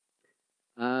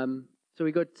So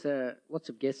we got lots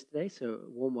of guests today, so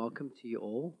warm welcome to you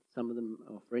all. Some of them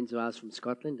are friends of ours from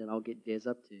Scotland, and I'll get Des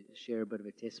up to share a bit of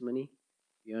a testimony.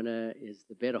 Fiona is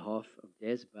the better half of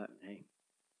Des, but hey.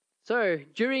 So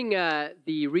during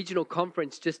the regional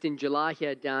conference just in July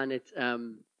here down at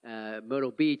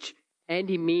Myrtle Beach,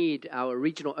 Andy Mead, our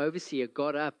regional overseer,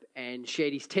 got up and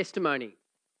shared his testimony.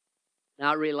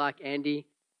 Now I really like Andy.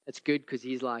 It's good because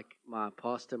he's like my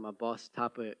pastor, my boss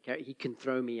type of character. He can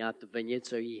throw me out the vineyard,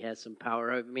 so he has some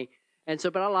power over me.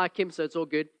 But I like him, so it's all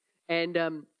good. And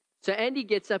so Andy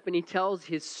gets up and he tells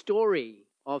his story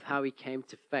of how he came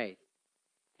to faith.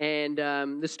 And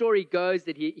the story goes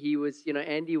that he was,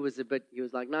 Andy was he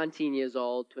was like 19 years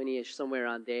old, 20-ish, somewhere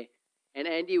around there. And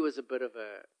Andy was a bit of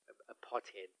a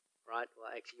pothead, right? Well,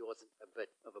 actually, he wasn't a bit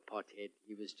of a pothead.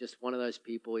 He was just one of those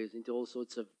people. He was into all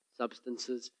sorts of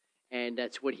substances. And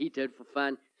that's what he did for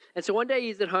fun. And so one day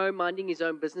he's at home minding his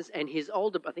own business, and his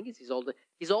older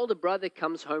brother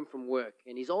comes home from work.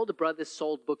 And his older brother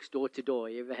sold books door to door.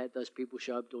 You ever had those people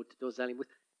show up door to door selling books?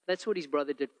 That's what his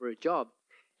brother did for a job.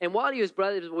 And while his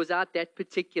brother was out that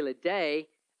particular day,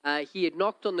 he had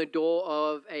knocked on the door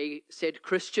of a said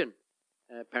Christian,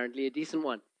 apparently a decent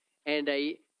one. And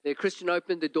the Christian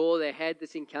opened the door. They had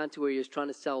this encounter where he was trying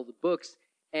to sell the books.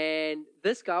 And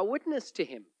this guy witnessed to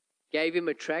him. Gave him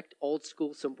a tract, old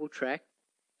school, simple tract,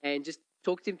 and just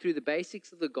talked him through the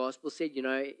basics of the gospel, said,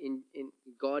 in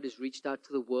God has reached out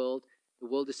to the world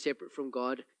is separate from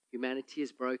God, humanity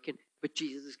is broken, but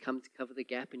Jesus has come to cover the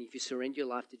gap, and if you surrender your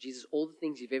life to Jesus, all the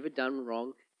things you've ever done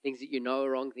wrong, things that you know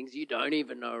are wrong, things you don't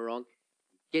even know are wrong,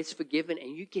 gets forgiven,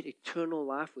 and you get eternal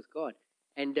life with God.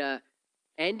 And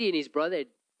Andy and his brother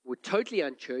were totally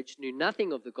unchurched, knew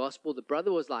nothing of the gospel. The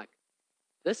brother was like,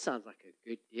 this sounds like a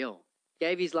good deal.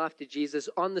 Gave his life to Jesus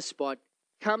on the spot,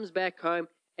 comes back home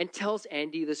and tells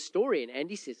Andy the story. And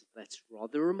Andy says, that's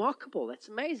rather remarkable. That's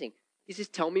amazing. He says,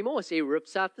 tell me more. So he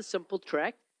rips out the simple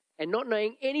tract, and not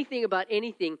knowing anything about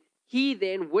anything, he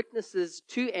then witnesses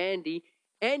to Andy.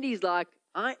 Andy's like,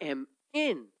 I am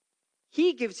in.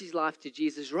 He gives his life to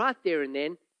Jesus right there and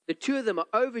then. The two of them are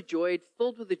overjoyed,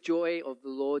 filled with the joy of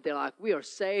the Lord. They're like, we are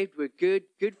saved. We're good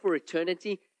for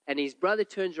eternity. And his brother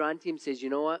turns around to him and says, you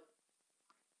know what?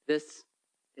 This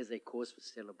is a cause for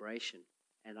celebration,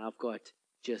 and I've got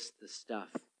just the stuff.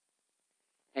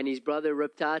 And his brother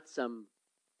ripped out some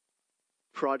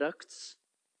products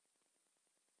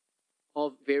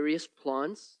of various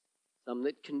plants, some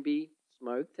that can be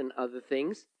smoked and other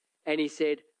things, and he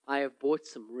said, I have bought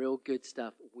some real good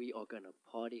stuff. We are going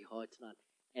to party hard tonight.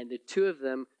 And the two of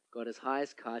them got as high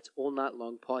as kites all night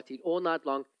long, partied all night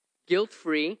long,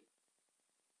 guilt-free,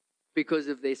 because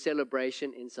of their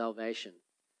celebration in salvation.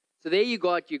 So there you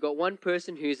got one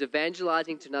person who's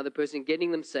evangelizing to another person,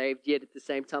 getting them saved, yet at the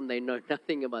same time they know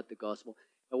nothing about the gospel.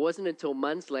 It wasn't until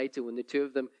months later when the two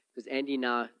of them, because Andy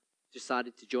now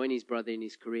decided to join his brother in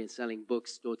his career in selling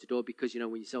books door to door, because,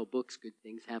 when you sell books, good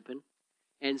things happen.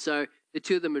 And so the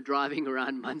two of them are driving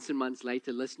around months and months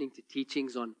later, listening to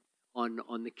teachings on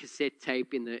the cassette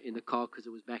tape in the car, because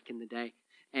it was back in the day.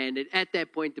 And at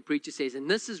that point, the preacher says, and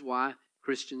this is why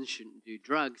Christians shouldn't do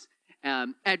drugs.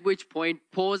 At which point,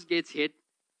 pause gets hit,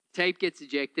 tape gets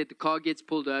ejected, the car gets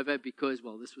pulled over because,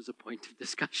 this was a point of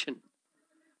discussion,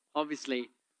 obviously,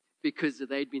 because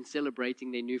they'd been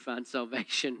celebrating their newfound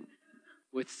salvation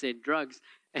with said drugs.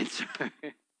 And so,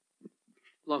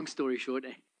 long story short,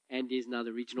 Andy is now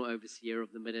the regional overseer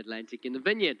of the Mid-Atlantic in the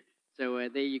vineyard. So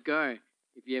there you go.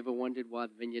 If you ever wondered why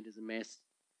the vineyard is a mess,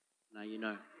 now you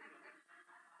know.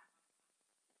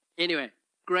 Anyway,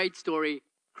 great story.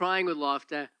 Crying with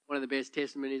laughter, one of the best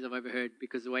testimonies I've ever heard,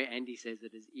 because the way Andy says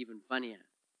it is even funnier.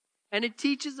 And it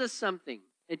teaches us something.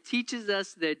 It teaches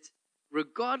us that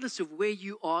regardless of where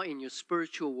you are in your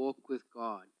spiritual walk with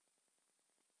God,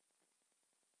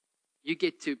 you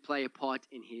get to play a part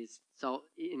in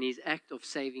his act of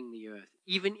saving the earth,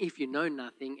 even if you know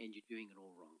nothing and you're doing it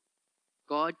all wrong.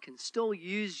 God can still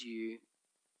use you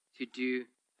to do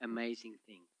amazing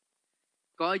things.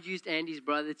 God used Andy's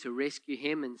brother to rescue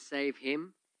him and save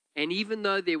him. And even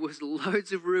though there was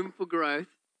loads of room for growth,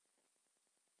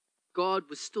 God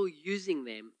was still using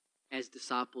them as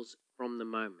disciples from the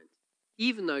moment.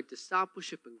 Even though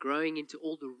discipleship and growing into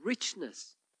all the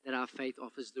richness that our faith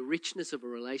offers, the richness of a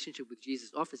relationship with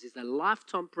Jesus offers, is a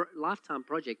lifetime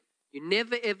project. You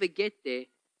never ever get there,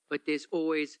 but there's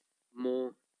always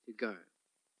more to go.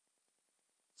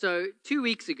 So 2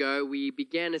 weeks ago, we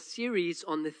began a series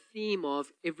on the theme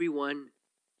of everyone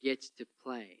gets to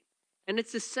play. And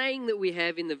it's a saying that we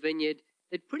have in the vineyard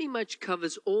that pretty much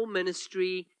covers all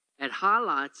ministry and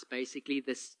highlights basically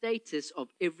the status of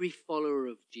every follower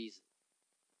of Jesus.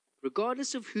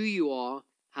 Regardless of who you are,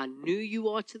 how new you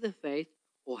are to the faith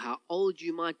or how old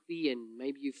you might be, and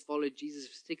maybe you've followed Jesus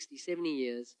for 60, 70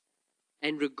 years,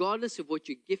 and regardless of what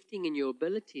your gifting and your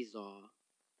abilities are,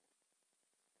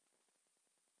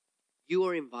 you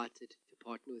are invited to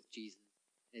partner with Jesus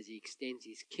as he extends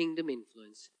his kingdom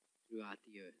influence throughout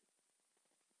the earth.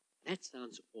 That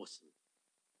sounds awesome.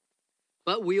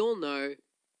 But we all know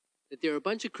that there are a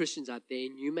bunch of Christians out there,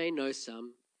 and you may know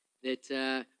some,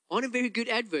 that aren't a very good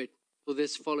advert for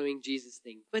this following Jesus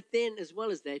thing. But then, as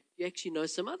well as that, you actually know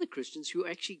some other Christians who are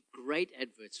actually great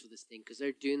adverts for this thing because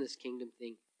they're doing this kingdom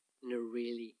thing in a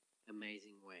really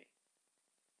amazing way.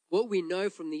 What we know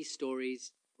from these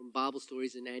stories, from Bible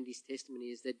stories and Andy's testimony,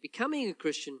 is that becoming a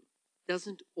Christian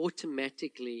doesn't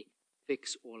automatically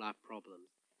fix all our problems.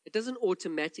 It doesn't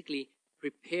automatically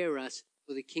prepare us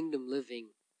for the kingdom living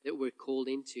that we're called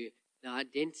into, the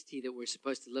identity that we're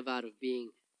supposed to live out of being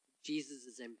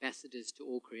Jesus' ambassadors to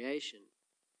all creation.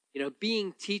 You know,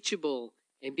 being teachable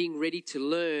and being ready to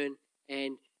learn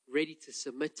and ready to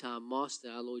submit to our Master,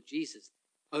 our Lord Jesus,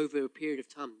 over a period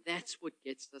of time. That's what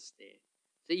gets us there.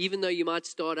 So even though you might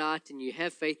start out and you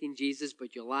have faith in Jesus,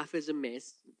 but your life is a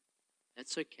mess,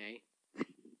 that's okay.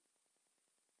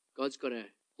 God's got a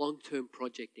long-term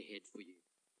project ahead for you,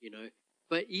 you know.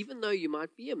 But even though you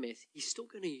might be a mess, he's still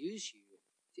going to use you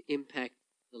to impact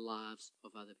the lives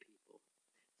of other people.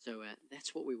 So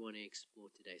that's what we want to explore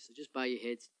today. So just bow your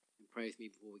heads and pray with me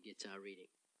before we get to our reading.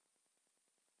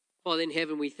 Father in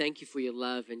heaven, we thank you for your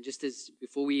love. And just as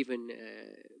before we even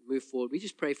move forward, we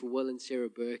just pray for Will and Sarah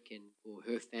Burke and for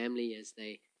her family as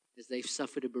they've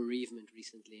suffered a bereavement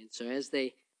recently. And so as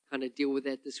they kind of deal with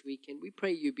that this weekend, we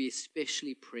pray you be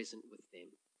especially present with them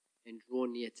and draw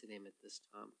near to them at this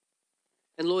time.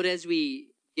 And Lord, as we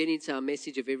get into our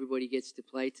message of everybody gets to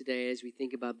play today, as we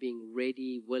think about being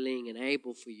ready, willing, and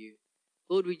able for you,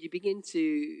 Lord, would you begin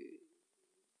to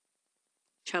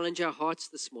challenge our hearts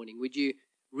this morning? Would you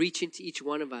reach into each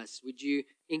one of us? Would you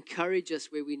encourage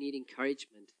us where we need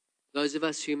encouragement? Those of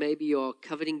us who maybe are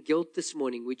covered in guilt this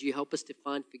morning, would you help us to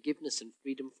find forgiveness and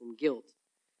freedom from guilt?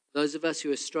 Those of us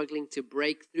who are struggling to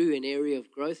break through an area of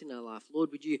growth in our life,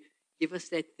 Lord, would you give us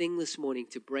that thing this morning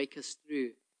to break us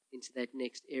through into that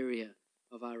next area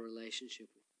of our relationship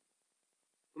with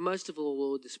you. But most of all,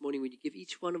 Lord, this morning, would you give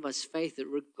each one of us faith that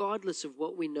regardless of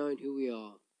what we know and who we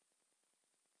are,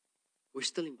 we're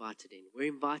still invited in.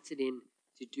 We're invited in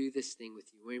to do this thing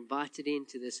with you. We're invited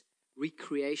into this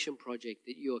recreation project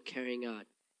that you are carrying out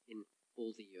in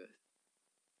all the earth.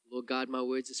 Lord God, my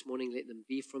words this morning, let them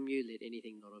be from you. Let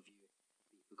anything not of you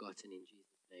be forgotten. In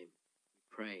Jesus' name we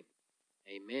pray.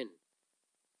 Amen.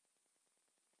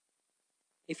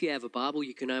 If you have a Bible,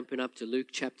 you can open up to Luke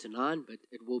chapter 9, but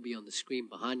it will be on the screen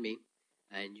behind me,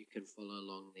 and you can follow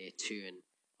along there too, and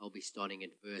I'll be starting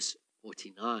at verse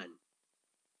 49.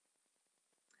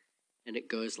 And it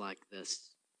goes like this.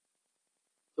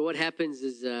 So what happens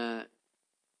is, we'll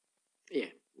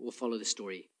follow the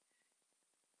story.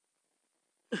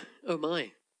 Oh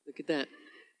my, look at that.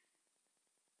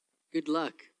 Good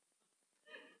luck.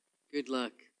 Good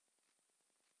luck.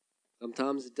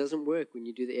 Sometimes it doesn't work when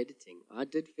you do the editing. I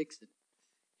did fix it.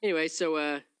 Anyway,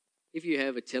 so if you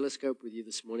have a telescope with you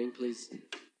this morning, please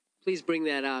bring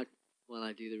that out while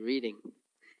I do the reading.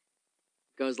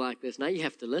 It goes like this. Now you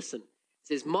have to listen. It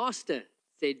says, "Master,"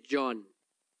 said John,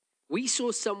 "we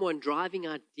saw someone driving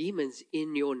out demons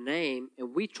in your name,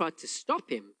 and we tried to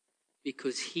stop him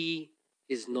because he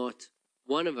is not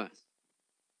one of us."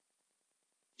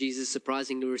 Jesus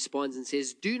surprisingly responds and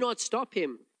says, "Do not stop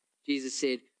him." Jesus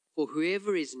said, "For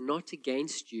whoever is not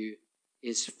against you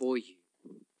is for you."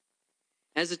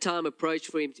 As the time approached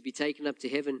for him to be taken up to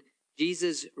heaven,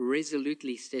 Jesus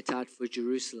resolutely set out for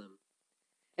Jerusalem.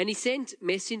 And he sent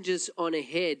messengers on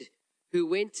ahead who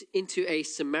went into a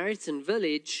Samaritan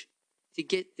village to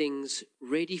get things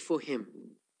ready for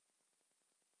him.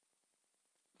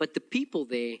 But the people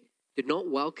there did not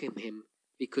welcome him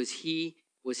because he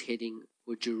was heading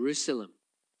for Jerusalem.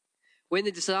 When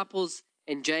the disciples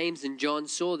and James and John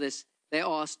saw this, they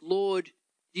asked, "Lord,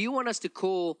 do you want us to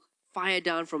call fire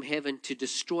down from heaven to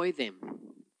destroy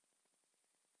them?"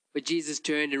 But Jesus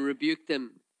turned and rebuked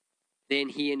them. Then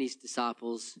he and his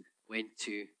disciples went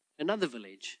to another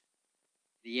village.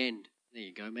 The end. There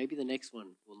you go. Maybe the next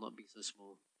one will not be so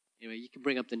small. Anyway, you can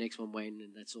bring up the next one, Wayne,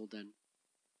 and that's all done.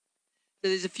 So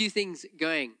there's a few things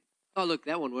going. Oh, look,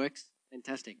 that one works.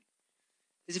 Fantastic.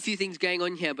 There's a few things going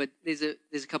on here, but there's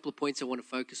a couple of points I want to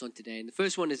focus on today. And the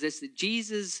first one is this, that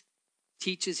Jesus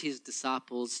teaches his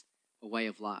disciples a way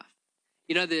of life.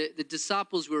 You know, the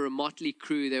disciples were a motley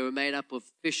crew. They were made up of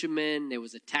fishermen. There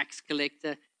was a tax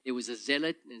collector. There was a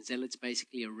zealot. And zealot's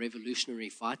basically a revolutionary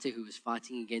fighter who was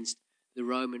fighting against the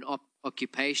Roman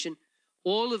occupation.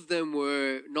 All of them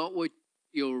were not what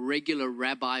your regular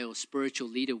rabbi or spiritual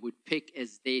leader would pick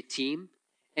as their team.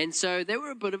 And so they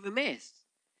were a bit of a mess.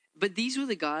 But these were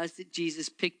the guys that Jesus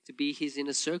picked to be his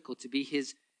inner circle, to be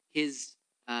his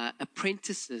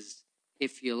apprentices,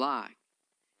 if you like.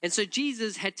 And so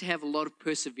Jesus had to have a lot of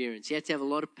perseverance. He had to have a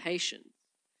lot of patience.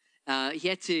 He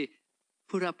had to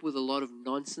put up with a lot of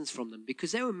nonsense from them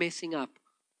because they were messing up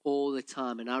all the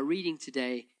time. And our reading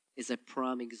today is a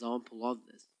prime example of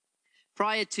this.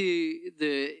 Prior to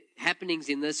the happenings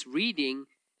in this reading,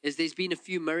 there's been a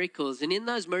few miracles. And in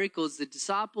those miracles, the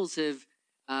disciples have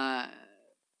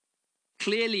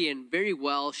clearly and very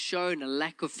well shown a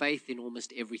lack of faith in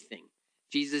almost everything.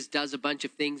 Jesus does a bunch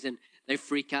of things and they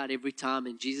freak out every time.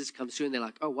 And Jesus comes through and they're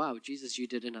like, oh, wow, Jesus, you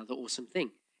did another awesome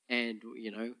thing. And,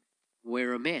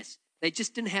 we're a mess. They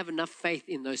just didn't have enough faith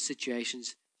in those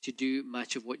situations to do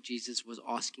much of what Jesus was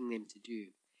asking them to do.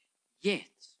 Yet,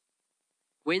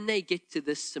 when they get to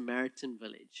this Samaritan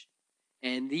village,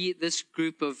 and this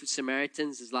group of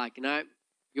Samaritans is like,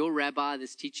 your rabbi,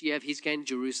 this teacher you have, he's going to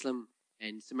Jerusalem,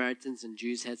 and Samaritans and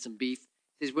Jews had some beef.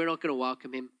 He says, we're not going to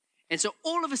welcome him. And so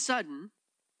all of a sudden,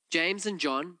 James and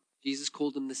John, Jesus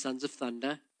called them the sons of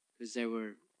thunder, because they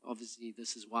were, obviously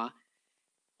this is why.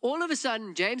 All of a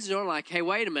sudden, James and John are like, hey,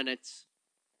 wait a minute.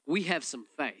 We have some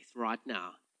faith right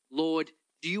now. Lord,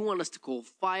 do you want us to call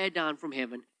fire down from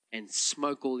heaven and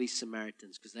smoke all these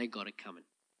Samaritans because they got it coming?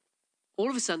 All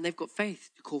of a sudden, they've got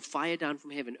faith to call fire down from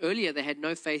heaven. Earlier, they had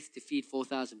no faith to feed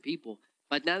 4,000 people.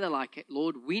 But now they're like,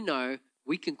 Lord, we know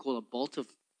we can call a bolt of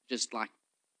just like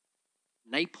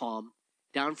napalm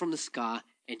down from the sky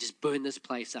and just burn this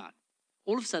place out.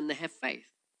 All of a sudden, they have faith.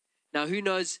 Now, who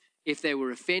knows if they were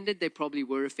offended? They probably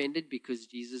were offended because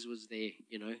Jesus was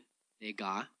their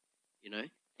guy,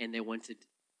 and they wanted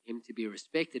him to be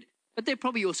respected. But they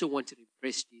probably also wanted to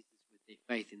impress Jesus with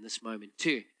their faith in this moment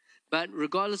too. But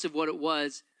regardless of what it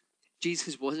was,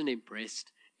 Jesus wasn't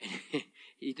impressed.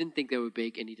 He didn't think they were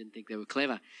big and he didn't think they were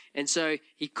clever. And so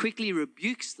he quickly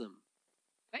rebukes them,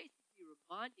 basically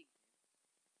reminding them.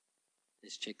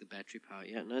 Let's check the battery power.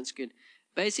 Yeah, no, it's good.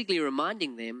 Basically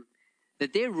reminding them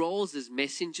that their roles as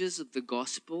messengers of the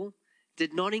gospel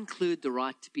did not include the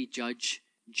right to be judge,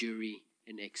 jury,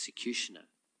 and executioner.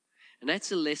 And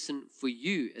that's a lesson for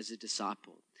you as a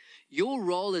disciple. Your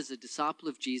role as a disciple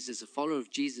of Jesus, a follower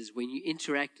of Jesus, when you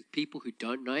interact with people who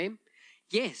don't know him,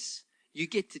 yes, you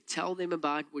get to tell them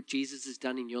about what Jesus has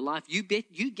done in your life. You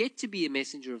get to be a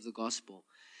messenger of the gospel.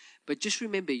 But just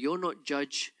remember, you're not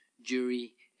judge,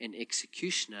 jury, and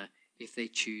executioner if they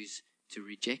choose to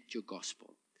reject your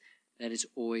gospel. That is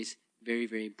always very,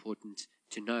 very important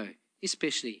to know,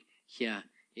 especially here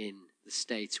in the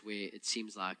States where it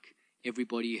seems like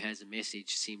everybody who has a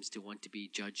message seems to want to be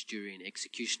judge, jury, and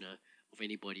executioner of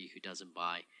anybody who doesn't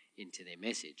buy into their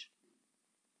message.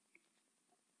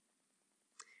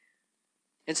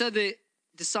 And so the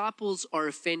disciples are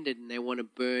offended and they want to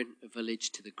burn a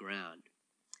village to the ground.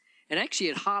 And actually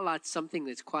it highlights something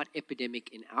that's quite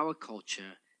epidemic in our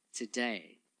culture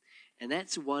today. And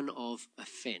that's one of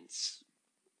offense.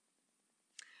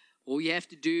 All you have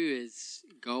to do is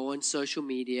go on social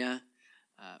media.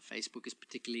 Facebook is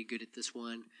particularly good at this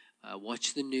one.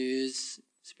 Watch the news,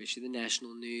 especially the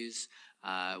national news.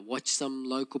 Watch some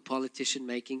local politician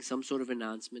making some sort of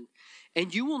announcement.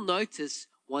 And you will notice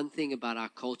one thing about our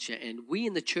culture, and we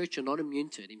in the church are not immune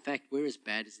to it. In fact, we're as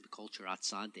bad as the culture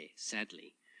outside there,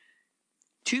 sadly.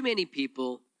 Too many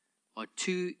people are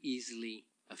too easily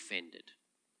offended.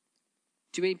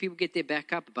 Too many people get their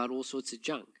back up about all sorts of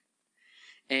junk.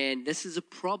 And this is a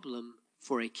problem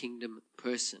for a kingdom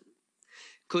person.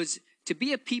 Because to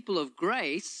be a people of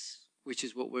grace, which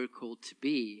is what we're called to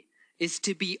be, is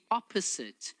to be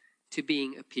opposite to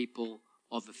being a people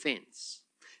of offense.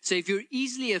 So if you're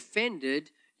easily offended,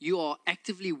 you are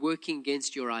actively working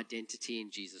against your identity in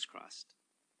Jesus Christ.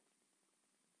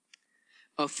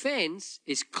 Offense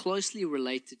is closely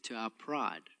related to our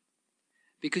pride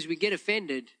because we get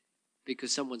offended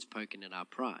because someone's poking at our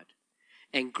pride.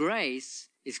 And grace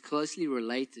is closely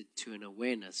related to an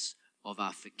awareness of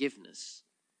our forgiveness,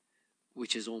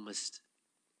 which is almost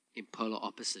in polar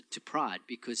opposite to pride,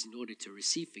 because in order to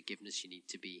receive forgiveness, you need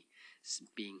to be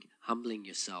humbling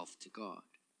yourself to God.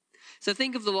 So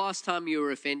think of the last time you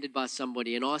were offended by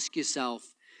somebody and ask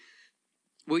yourself,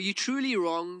 were you truly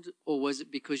wronged or was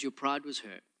it because your pride was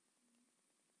hurt?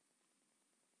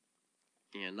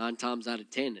 9 times out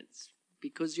of 10, it's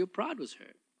because your pride was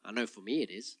hurt. I know for me it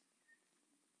is.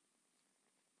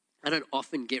 I don't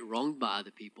often get wronged by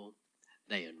other people.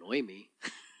 They annoy me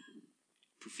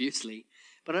profusely,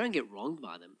 but I don't get wronged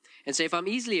by them. And so if I'm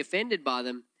easily offended by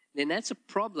them, then that's a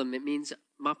problem. It means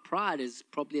my pride is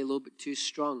probably a little bit too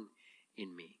strong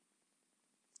in me.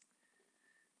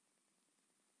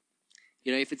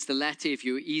 You know, if it's the latter, if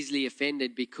you're easily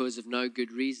offended because of no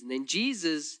good reason, then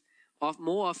Jesus,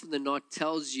 more often than not,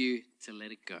 tells you to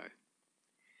let it go.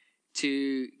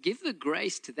 To give the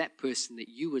grace to that person that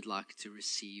you would like to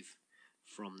receive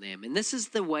from them. And this is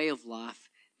the way of life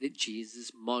that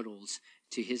Jesus models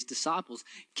to his disciples,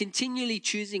 continually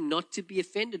choosing not to be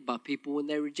offended by people when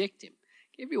they reject him.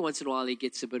 Every once in a while he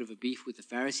gets a bit of a beef with the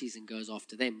Pharisees and goes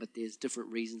after them, but there's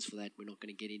different reasons for that. We're not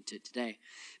going to get into it today.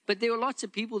 But there were lots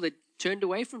of people that turned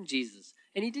away from Jesus,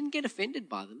 and he didn't get offended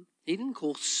by them. He didn't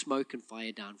call smoke and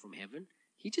fire down from heaven.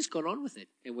 He just got on with it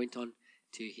and went on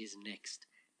to his next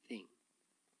thing.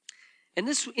 And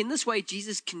in this way,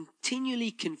 Jesus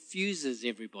continually confuses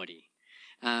everybody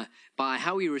by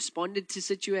how he responded to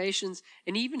situations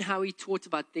and even how he taught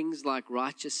about things like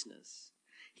righteousness.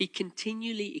 He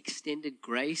continually extended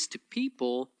grace to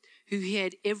people who he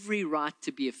had every right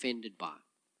to be offended by.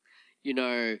 You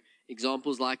know,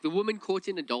 examples like the woman caught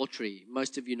in adultery.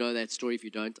 Most of you know that story. If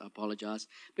you don't, I apologize.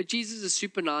 But Jesus is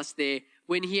super nice there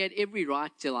when he had every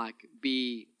right to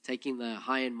be taking the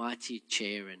high and mighty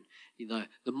chair and, you know,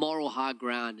 the moral high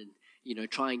ground and, you know,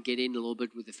 try and get in a little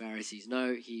bit with the Pharisees.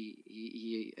 No,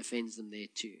 he offends them there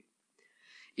too.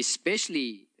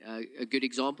 Especially a good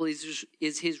example is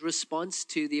his response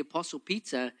to the Apostle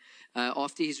Peter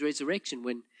after his resurrection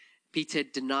when Peter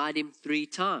denied him 3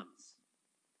 times.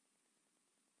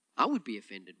 I would be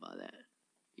offended by that.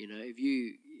 You know,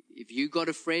 if you got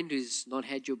a friend who's not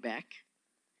had your back,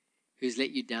 who's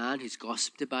let you down, who's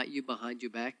gossiped about you behind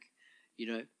your back, you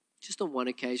know, just on one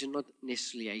occasion, not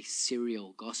necessarily a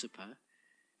serial gossiper,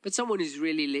 but someone who's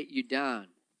really let you down.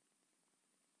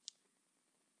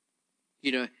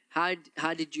 You know, how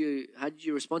did you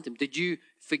respond to them? Did you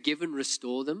forgive and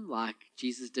restore them like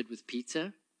Jesus did with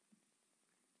Peter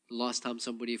the last time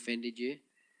somebody offended you?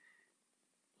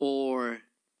 Or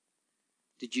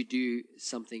did you do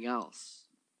something else?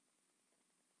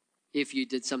 If you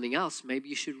did something else, maybe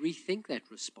you should rethink that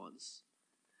response.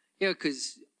 Yeah,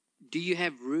 because do you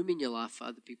have room in your life for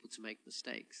other people to make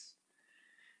mistakes?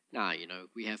 Now, you know,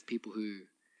 we have people who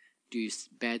do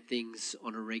bad things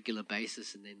on a regular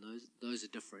basis, and then those are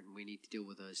different, and we need to deal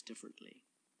with those differently.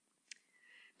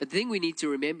 But the thing we need to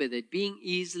remember that being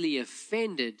easily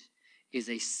offended is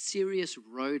a serious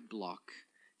roadblock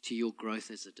to your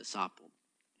growth as a disciple.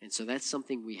 And so that's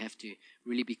something we have to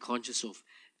really be conscious of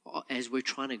as we're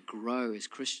trying to grow as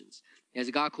Christians. There's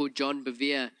a guy called John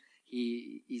Bevere.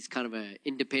 He's kind of an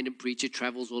independent preacher,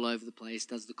 travels all over the place,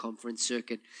 does the conference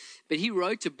circuit. But he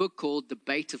wrote a book called The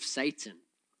Bait of Satan.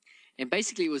 And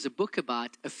basically it was a book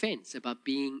about offense, about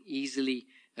being easily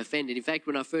offended. In fact,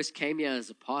 when I first came here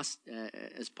as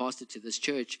pastor to this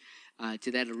church,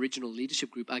 to that original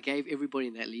leadership group, I gave everybody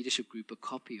in that leadership group a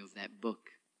copy of that book.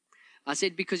 I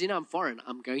said, because, you know, I'm foreign,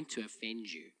 I'm going to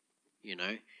offend you, you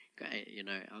know.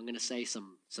 I'm going to say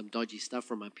some dodgy stuff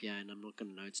from up here, and I'm not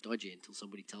going to know it's dodgy until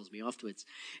somebody tells me afterwards.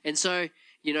 And so,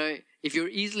 you know, if you're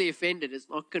easily offended, it's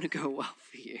not going to go well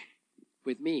for you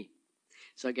with me.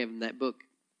 So I gave him that book.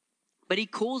 But he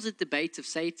calls it the bait of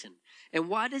Satan. And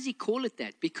why does he call it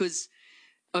that? Because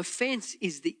offense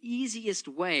is the easiest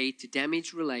way to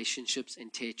damage relationships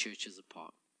and tear churches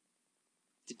apart.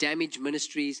 To damage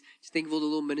ministries. Just think of all the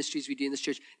little ministries we do in this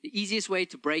church. The easiest way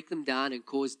to break them down and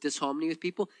cause disharmony with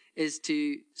people is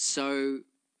to sow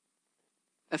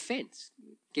offense,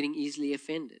 getting easily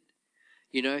offended.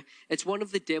 You know, it's one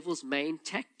of the devil's main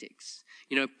tactics.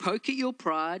 You know, poke at your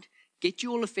pride, get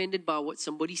you all offended by what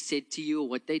somebody said to you or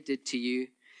what they did to you,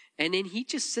 and then he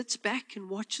just sits back and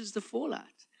watches the fallout.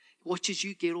 Watches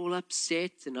you get all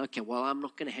upset and, okay, well, I'm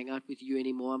not going to hang out with you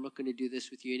anymore. I'm not going to do this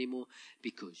with you anymore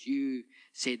because you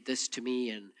said this to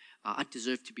me, and I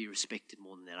deserve to be respected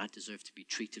more than that. I deserve to be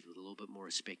treated with a little bit more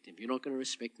respect. If you're not going to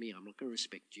respect me, I'm not going to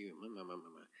respect you.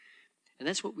 And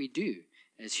that's what we do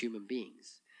as human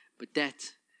beings. But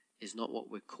that is not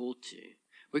what we're called to.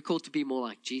 We're called to be more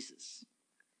like Jesus.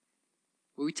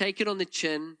 Where we take it on the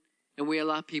chin and we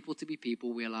allow people to be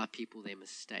people. We allow people their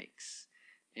mistakes.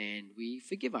 And we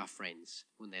forgive our friends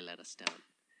when they let us down.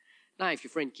 Now, if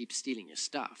your friend keeps stealing your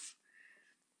stuff,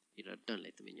 you know, don't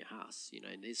let them in your house. You know,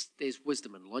 and there's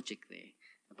wisdom and logic there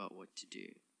about what to do.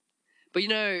 But, you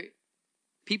know,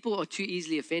 people are too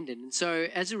easily offended. And so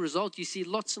as a result, you see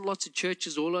lots and lots of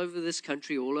churches all over this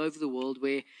country, all over the world,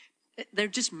 where they're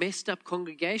just messed up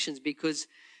congregations because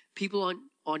people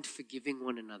aren't forgiving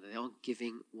one another. They aren't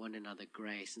giving one another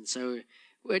grace. And so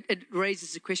it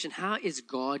raises the question, how is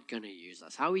God going to use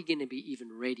us? How are we going to be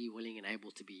even ready, willing, and able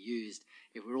to be used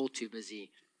if we're all too busy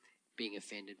being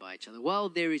offended by each other. Well,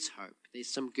 there is hope. There's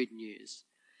some good news.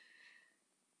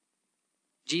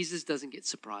 Jesus doesn't get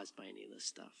surprised by any of this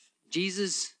stuff.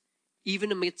 Jesus,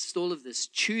 even amidst all of this,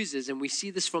 chooses, and we see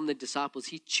this from the disciples,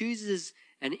 he chooses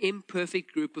an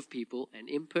imperfect group of people, an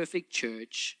imperfect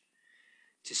church,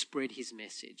 to spread his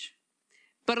message.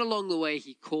 But along the way,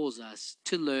 he calls us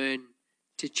to learn,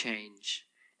 to change,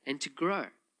 and to grow.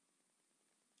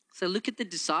 So look at the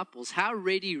disciples. How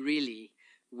ready really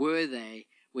were they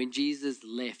when Jesus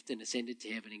left and ascended to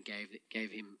heaven and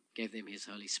gave them his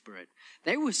Holy Spirit?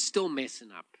 They were still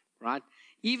messing up, right?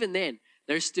 Even then,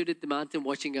 they stood at the mountain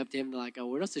watching up to him. They're like, oh,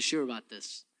 we're not so sure about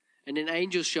this. And then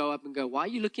angels show up and go, why are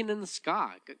you looking in the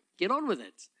sky? Get on with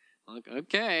it. I'm like,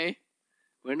 okay,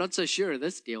 we're not so sure of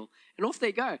this deal. And off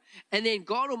they go. And then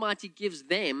God Almighty gives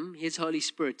them his Holy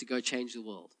Spirit to go change the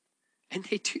world. And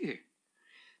they do.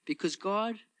 Because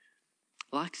God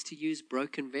likes to use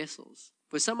broken vessels.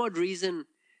 For some odd reason,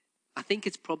 I think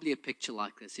it's probably a picture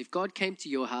like this. If God came to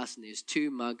your house and there's 2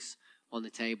 mugs on the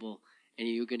table and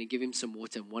you were going to give him some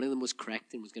water and one of them was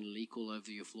cracked and was going to leak all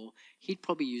over your floor, he'd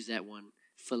probably use that one,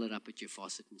 fill it up at your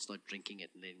faucet and start drinking it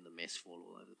and letting the mess fall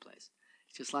all over the place.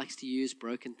 He just likes to use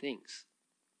broken things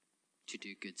to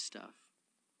do good stuff.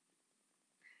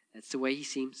 That's the way he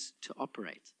seems to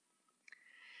operate.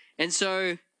 And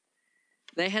so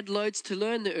they had loads to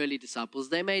learn, the early disciples.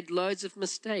 They made loads of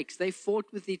mistakes. They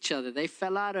fought with each other. They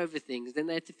fell out over things. Then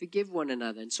they had to forgive one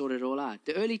another and sort it all out.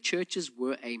 The early churches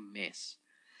were a mess.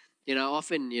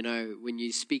 Often, when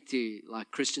you speak to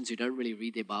like Christians who don't really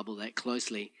read their Bible that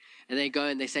closely, and they go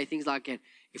and they say things like,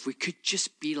 if we could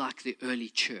just be like the early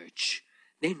church,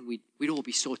 then we'd all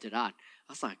be sorted out.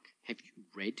 I was like, have you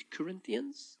read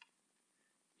Corinthians?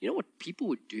 You know what people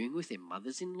were doing with their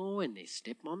mothers-in-law and their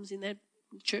stepmoms in that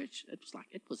church?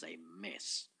 It was a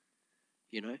mess.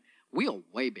 We are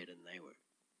way better than they were,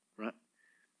 right?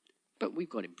 But we've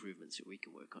got improvements that we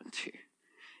can work on too.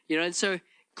 And so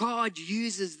God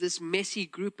uses this messy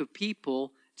group of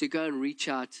people to go and reach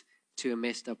out to a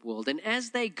messed up world. And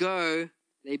as they go,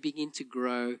 they begin to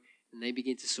grow and they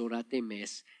begin to sort out their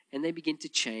mess and they begin to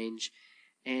change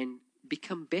and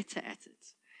become better at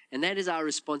it. And that is our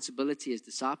responsibility as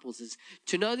disciples, is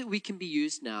to know that we can be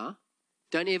used now.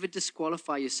 Don't ever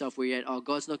disqualify yourself where you're at,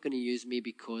 God's not going to use me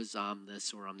because I'm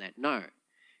this or I'm that. No,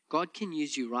 God can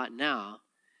use you right now,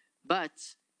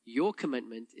 but your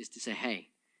commitment is to say, hey,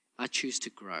 I choose to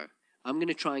grow. I'm going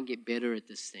to try and get better at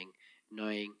this thing,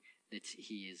 knowing that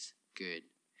he is good.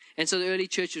 And so the early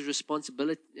church's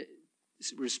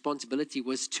responsibility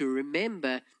was to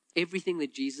remember everything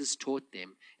that Jesus taught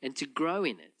them and to grow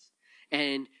in it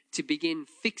and to begin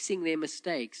fixing their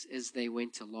mistakes as they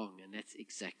went along. And that's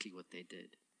exactly what they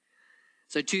did.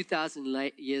 So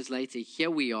 2,000 years later, here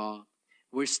we are.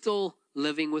 We're still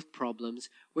living with problems.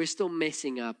 We're still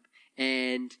messing up.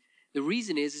 And the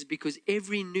reason is because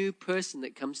every new person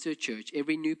that comes to a church,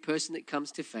 every new person that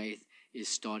comes to faith is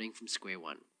starting from square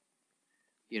one.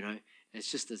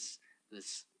 It's just it's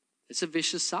a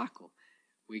vicious cycle.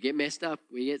 We get messed up,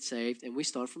 we get saved, and we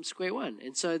start from square one.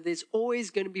 And so there's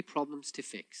always going to be problems to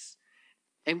fix.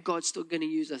 And God's still going to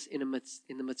use us in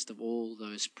the midst of all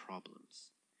those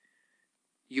problems.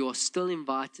 You are still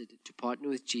invited to partner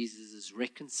with Jesus'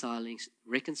 reconciling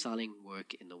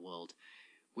work in the world,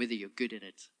 whether you're good at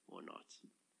it or not.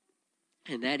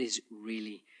 And that is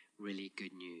really, really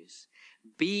good news.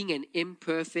 Being an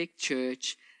imperfect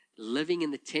church, living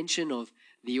in the tension of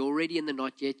the already and the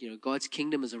not yet. God's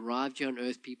kingdom has arrived here on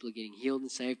earth. People are getting healed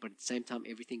and saved, but at the same time,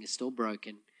 everything is still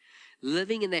broken.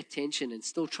 Living in that tension and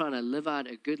still trying to live out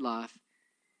a good life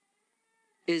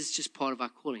is just part of our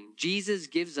calling. Jesus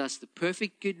gives us the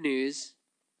perfect good news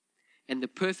and the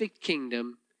perfect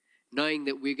kingdom, knowing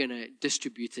that we're going to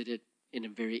distribute it in a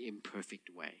very imperfect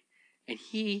way. And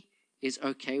he is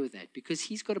okay with that because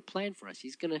he's got a plan for us.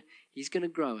 He's going to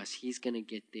grow us. He's going to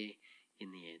get there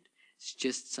in the end. It's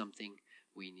just something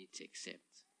we need to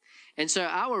accept. And so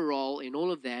our role in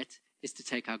all of that is to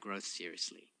take our growth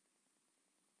seriously.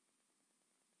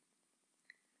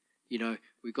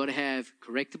 We've got to have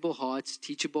correctable hearts,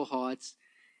 teachable hearts,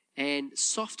 and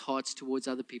soft hearts towards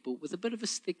other people with a bit of a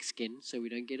thick skin so we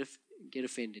don't get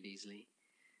offended easily.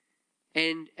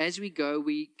 And as we go,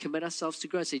 we commit ourselves to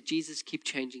grow. Say, Jesus, keep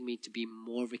changing me to be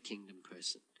more of a kingdom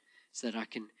person so that I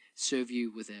can serve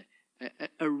you with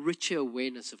a richer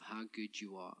awareness of how good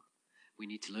you are. We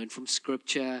need to learn from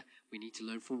Scripture. We need to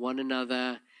learn from one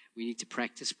another. We need to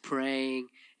practice praying.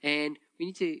 And we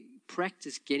need to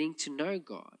practice getting to know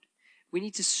God. We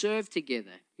need to serve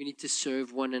together. We need to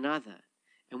serve one another.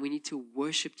 And we need to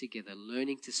worship together,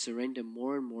 learning to surrender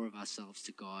more and more of ourselves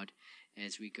to God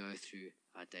as we go through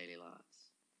our daily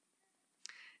lives.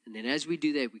 And then as we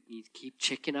do that, we need to keep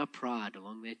checking our pride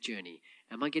along that journey.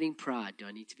 Am I getting pride? Do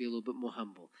I need to be a little bit more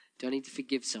humble? Do I need to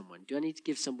forgive someone? Do I need to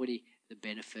give somebody the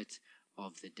benefit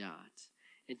of the doubt?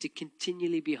 And to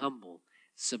continually be humble,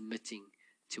 submitting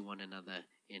to one another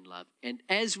in love. And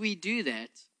as we do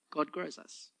that, God grows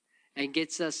us and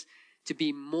gets us to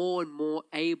be more and more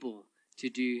able to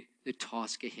do the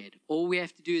task ahead. All we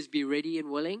have to do is be ready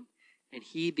and willing, and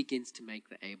He begins to make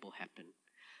the able happen.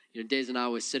 You know, Des and I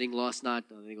were sitting last night,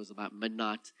 I think it was about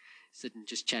midnight, sitting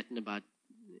just chatting about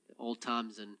old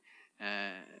times, and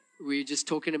we were just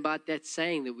talking about that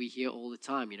saying that we hear all the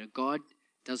time. You know, God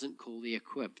doesn't call the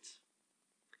equipped.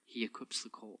 He equips the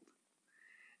called.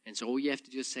 And so all you have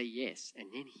to do is say yes,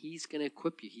 and then He's going to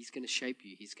equip you. He's going to shape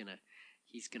you. He's going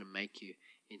to make you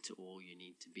into all you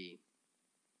need to be.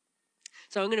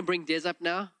 So I'm going to bring Des up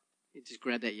now. You just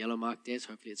grab that yellow mark, Des.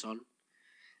 Hopefully it's on.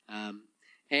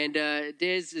 And Des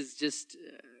is just,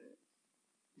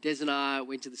 Des and I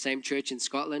went to the same church in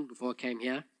Scotland before I came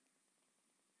here.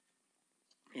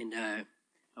 And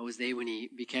I was there when he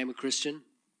became a Christian.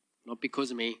 Not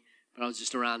because of me, but I was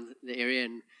just around the area,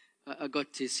 and I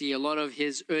got to see a lot of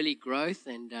his early growth.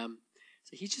 And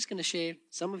so he's just going to share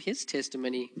some of his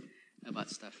testimony about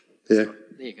stuff. Yeah. So,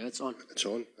 there you go. It's on. It's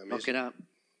on. Amazing. Knock it out.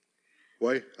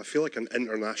 Wow, I feel like an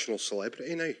international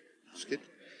celebrity now. It's good.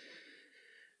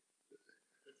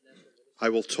 I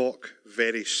will talk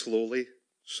very slowly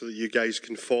so that you guys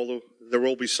can follow. There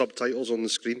will be subtitles on the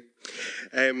screen.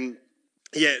 It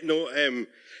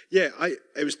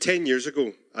was 10 years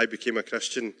ago I became a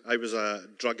Christian. I was a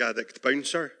drug addict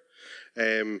bouncer.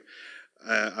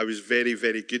 I was very,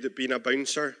 very good at being a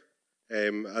bouncer.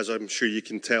 As I'm sure you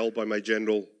can tell by my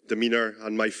general demeanour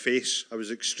and my face, I was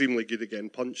extremely good at getting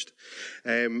punched.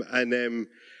 I'd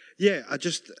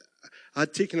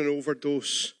taken an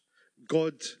overdose.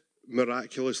 God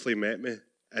miraculously met me,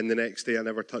 and the next day I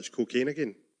never touched cocaine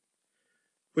again,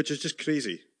 which is just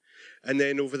crazy. And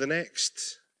then over the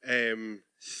next 3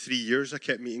 years, I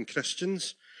kept meeting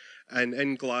Christians, and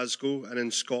in Glasgow and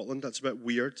in Scotland, that's a bit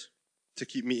weird to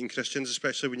keep meeting Christians,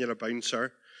 especially when you're a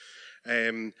bouncer.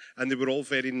 And they were all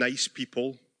very nice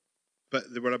people,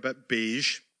 but they were a bit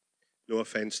beige. No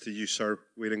offence to you, sir,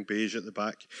 wearing beige at the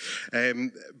back.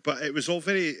 But it was all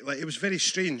it was very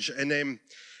strange. And then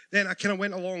I kind of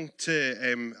went along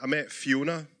to, I met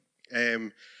Fiona.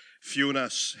 Fiona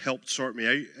helped sort me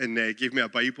out and gave me a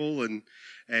Bible. And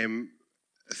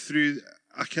through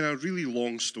a kind of really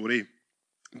long story,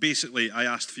 basically I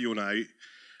asked Fiona out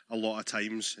a lot of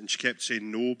times, and she kept saying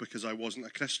no because I wasn't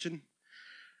a Christian.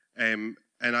 And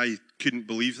I couldn't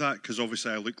believe that because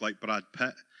obviously I looked like Brad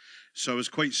Pitt. So I was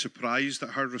quite surprised at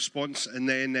her response. And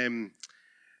then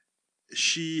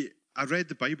I read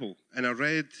the Bible, and I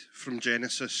read from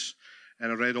Genesis,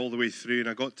 and I read all the way through, and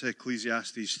I got to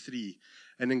Ecclesiastes 3.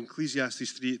 And in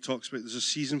Ecclesiastes 3, it talks about there's a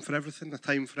season for everything, a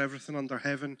time for everything under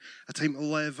heaven, a time to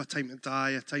live, a time to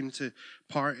die, a time to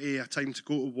party, a time to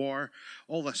go to war,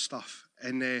 all this stuff.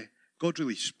 And God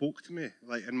really spoke to me,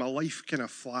 and my life kind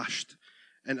of flashed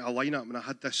into a lineup, and I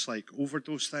had this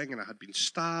overdose thing, and I had been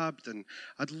stabbed, and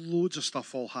I had loads of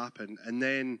stuff all happen. And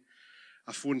then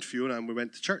I phoned Fiona, and we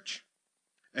went to church.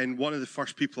 And one of the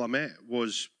first people I met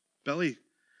was Billy.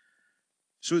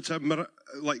 So it's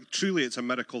truly it's a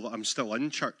miracle that I'm still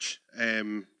in church,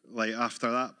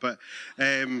 after that. But,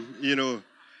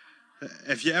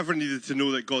 if you ever needed to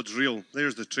know that God's real,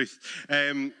 there's the truth.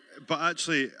 But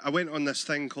actually, I went on this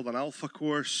thing called an Alpha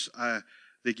course.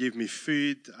 They gave me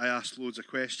food. I asked loads of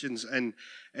questions. And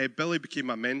Billy became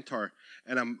my mentor.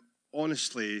 And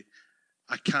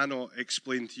I cannot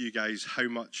explain to you guys how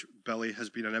much Billy has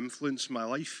been an influence in my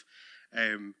life.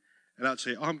 And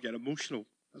actually, I'm getting emotional.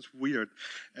 That's weird.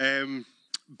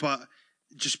 But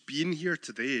just being here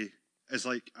today is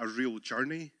a real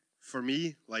journey for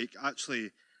me.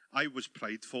 Actually, I was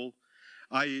prideful.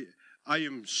 I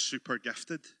am super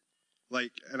gifted.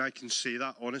 And I can say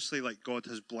that honestly, God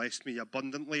has blessed me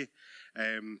abundantly.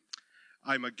 I'm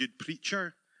a good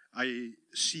preacher. I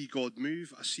see God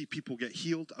move. I see people get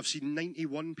healed. I've seen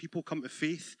 91 people come to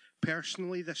faith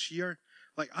personally this year.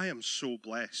 I am so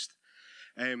blessed.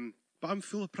 But I'm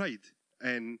full of pride,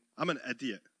 and I'm an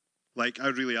idiot. I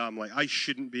really am. I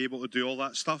shouldn't be able to do all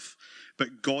that stuff,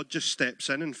 but God just steps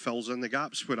in and fills in the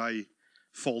gaps where I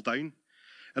fall down.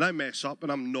 And I mess up,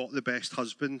 and I'm not the best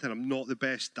husband, and I'm not the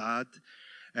best dad,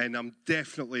 and I'm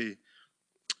definitely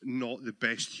not the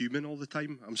best human all the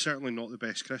time. I'm certainly not the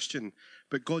best Christian,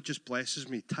 but God just blesses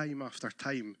me time after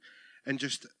time. And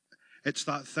it's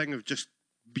that thing of just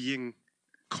being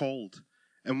called.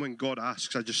 And when God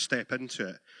asks, I just step into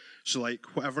it. So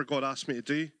whatever God asks me to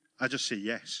do, I just say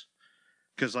yes.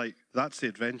 Because that's the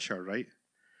adventure, right?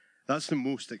 That's the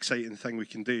most exciting thing we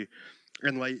can do.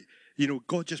 And like, you know,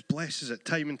 God just blesses it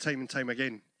time and time and time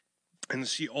again. And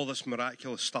see all this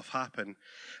miraculous stuff happen.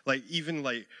 Like, even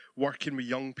like working with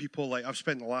young people, like I've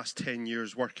spent the last 10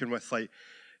 years working with like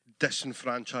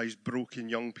disenfranchised, broken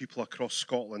young people across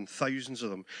Scotland, thousands of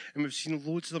them. And we've seen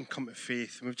loads of them come to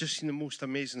faith. And we've just seen the most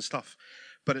amazing stuff.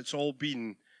 But it's all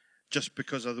been just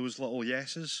because of those little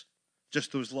yeses,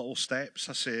 just those little steps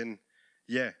of saying,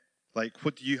 yeah, like,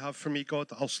 what do you have for me, God?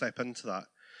 I'll step into that.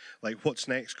 Like, what's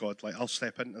next, God? Like, I'll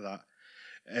step into that.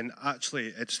 And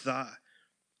actually, it's that,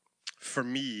 for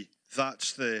me,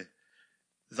 that's the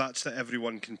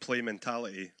everyone can play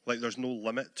mentality. Like, there's no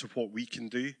limit to what we can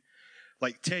do.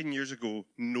 Like 10 years ago,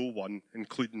 no one,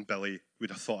 including Billy,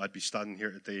 would have thought I'd be standing here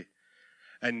today.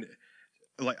 And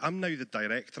like, I'm now the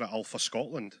director at Alpha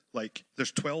Scotland. Like,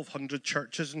 there's 1,200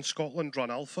 churches in Scotland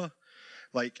run Alpha.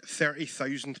 Like,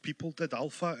 30,000 people did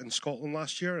Alpha in Scotland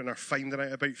last year and are finding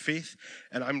out about faith.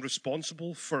 And I'm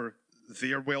responsible for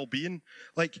their well-being.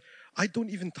 Like, I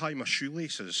don't even tie my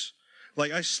shoelaces.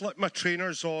 Like, I slip my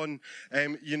trainers on,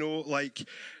 you know, like,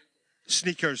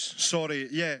 sneakers, sorry,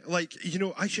 yeah, like, you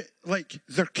know,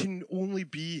 there can only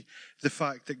be the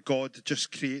fact that God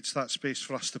just creates that space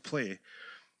for us to play.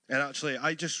 And actually,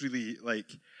 I just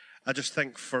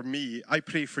think for me, I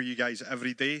pray for you guys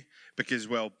every day because,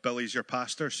 well, Billy's your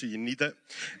pastor, so you need it.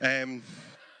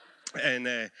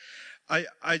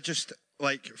 I just,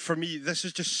 like, for me, this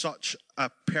is just such a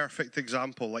perfect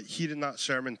example. Like, hearing that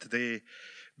sermon today,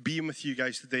 being with you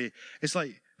guys today, it's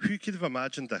like, who could have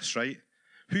imagined this, right?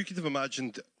 Who could have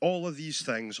imagined all of these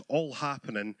things all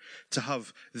happening, to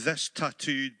have this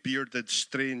tattooed, bearded,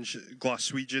 strange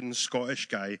Glaswegian Scottish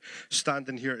guy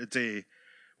standing here today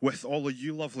with all of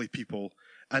you lovely people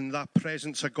and that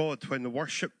presence of God when the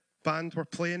worship band were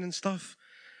playing and stuff?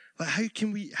 Like, how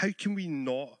can we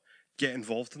not get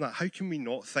involved in that? How can we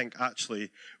not think,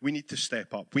 actually, we need to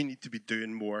step up. We need to be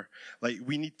doing more. Like,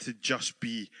 we need to just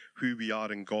be who we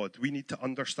are in God. We need to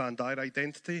understand our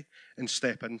identity and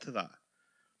step into that.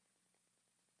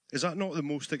 Is that not the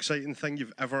most exciting thing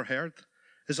you've ever heard?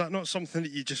 Is that not something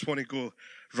that you just want to go,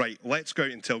 right, let's go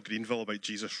out and tell Greenville about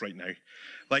Jesus right now?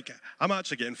 Like, I'm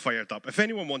actually getting fired up. If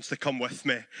anyone wants to come with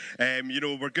me, you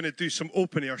know, we're going to do some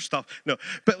open air stuff. No,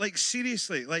 but like,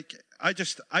 seriously, like, I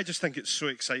just think it's so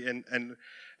exciting.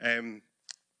 And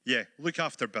yeah, look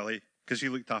after Billy, because he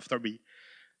looked after me.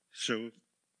 So,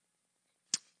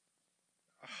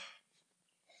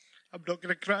 I'm not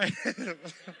going to cry.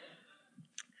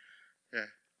 Yeah.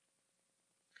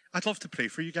 I'd love to pray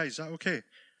for you guys. Is that okay?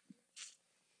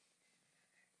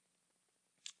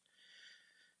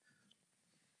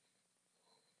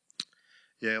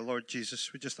 Yeah, Lord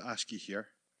Jesus, we just ask you here.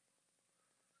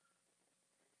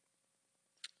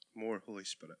 More Holy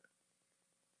Spirit.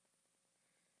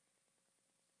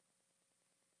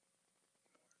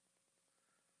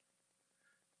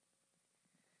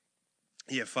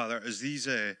 Yeah, Father, as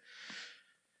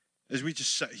we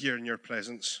just sit here in your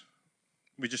presence,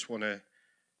 we just want to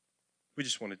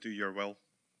do your will.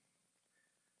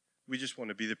 We just want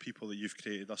to be the people that you've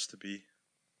created us to be.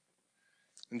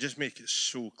 And just make it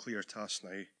so clear to us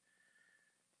now,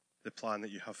 the plan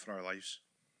that you have for our lives.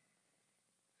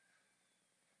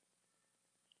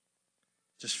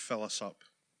 Just fill us up.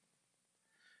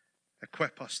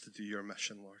 Equip us to do your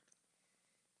mission, Lord.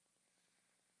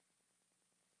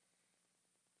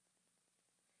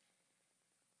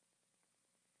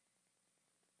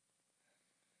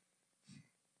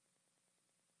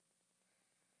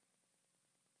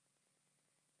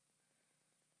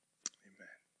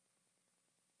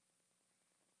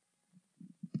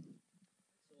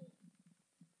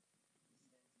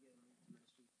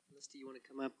 Do you want to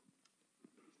come up?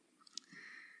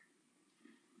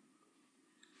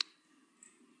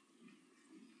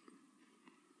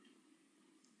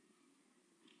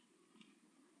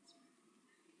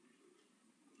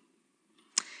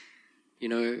 You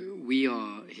know, we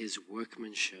are his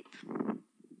workmanship.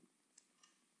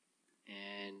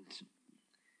 And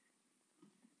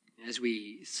as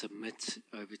we submit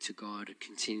over to God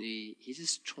continually, he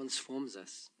just transforms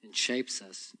us and shapes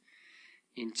us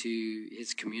into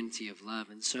his community of love.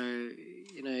 And so,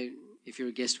 you know, if you're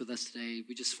a guest with us today,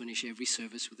 we just finish every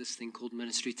service with this thing called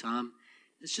ministry time.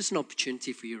 It's just an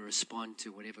opportunity for you to respond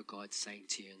to whatever God's saying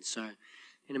to you. And so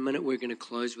in a minute, we're going to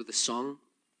close with a song.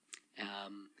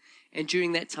 And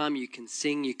during that time, you can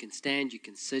sing, you can stand, you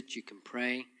can sit, you can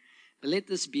pray. But let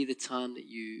this be the time that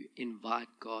you invite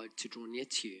God to draw near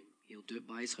to you. He'll do it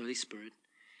by his Holy Spirit.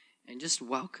 And just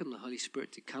welcome the Holy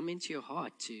Spirit to come into your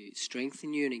heart, to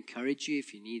strengthen you and encourage you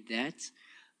if you need that.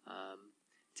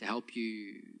 to help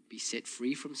you be set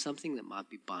free from something that might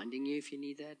be binding you if you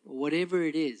need that, or whatever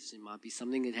it is. It might be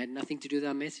something that had nothing to do with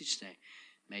our message today.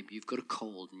 Maybe you've got a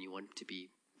cold and you want to be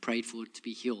prayed for to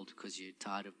be healed because you're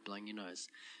tired of blowing your nose.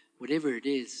 Whatever it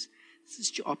is, this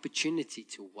is your opportunity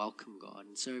to welcome God.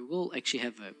 And so we'll actually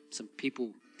have some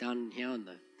people down here on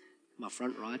my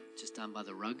front right, just down by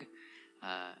the rug.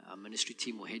 Our ministry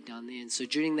team will head down there. And so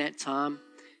during that time,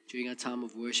 during our time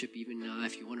of worship, even now,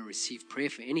 if you want to receive prayer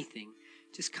for anything,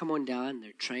 just come on down.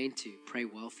 They're trained to pray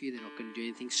well for you. They're not going to do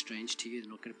anything strange to you.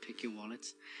 They're not going to pick your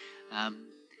wallets.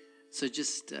 So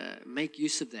just make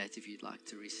use of that if you'd like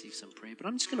to receive some prayer. But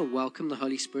I'm just going to welcome the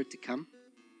Holy Spirit to come.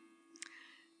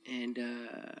 And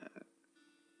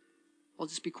I'll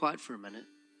just be quiet for a minute.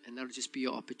 And that'll just be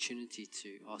your opportunity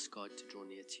to ask God to draw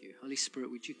near to you. Holy Spirit,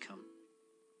 would you come?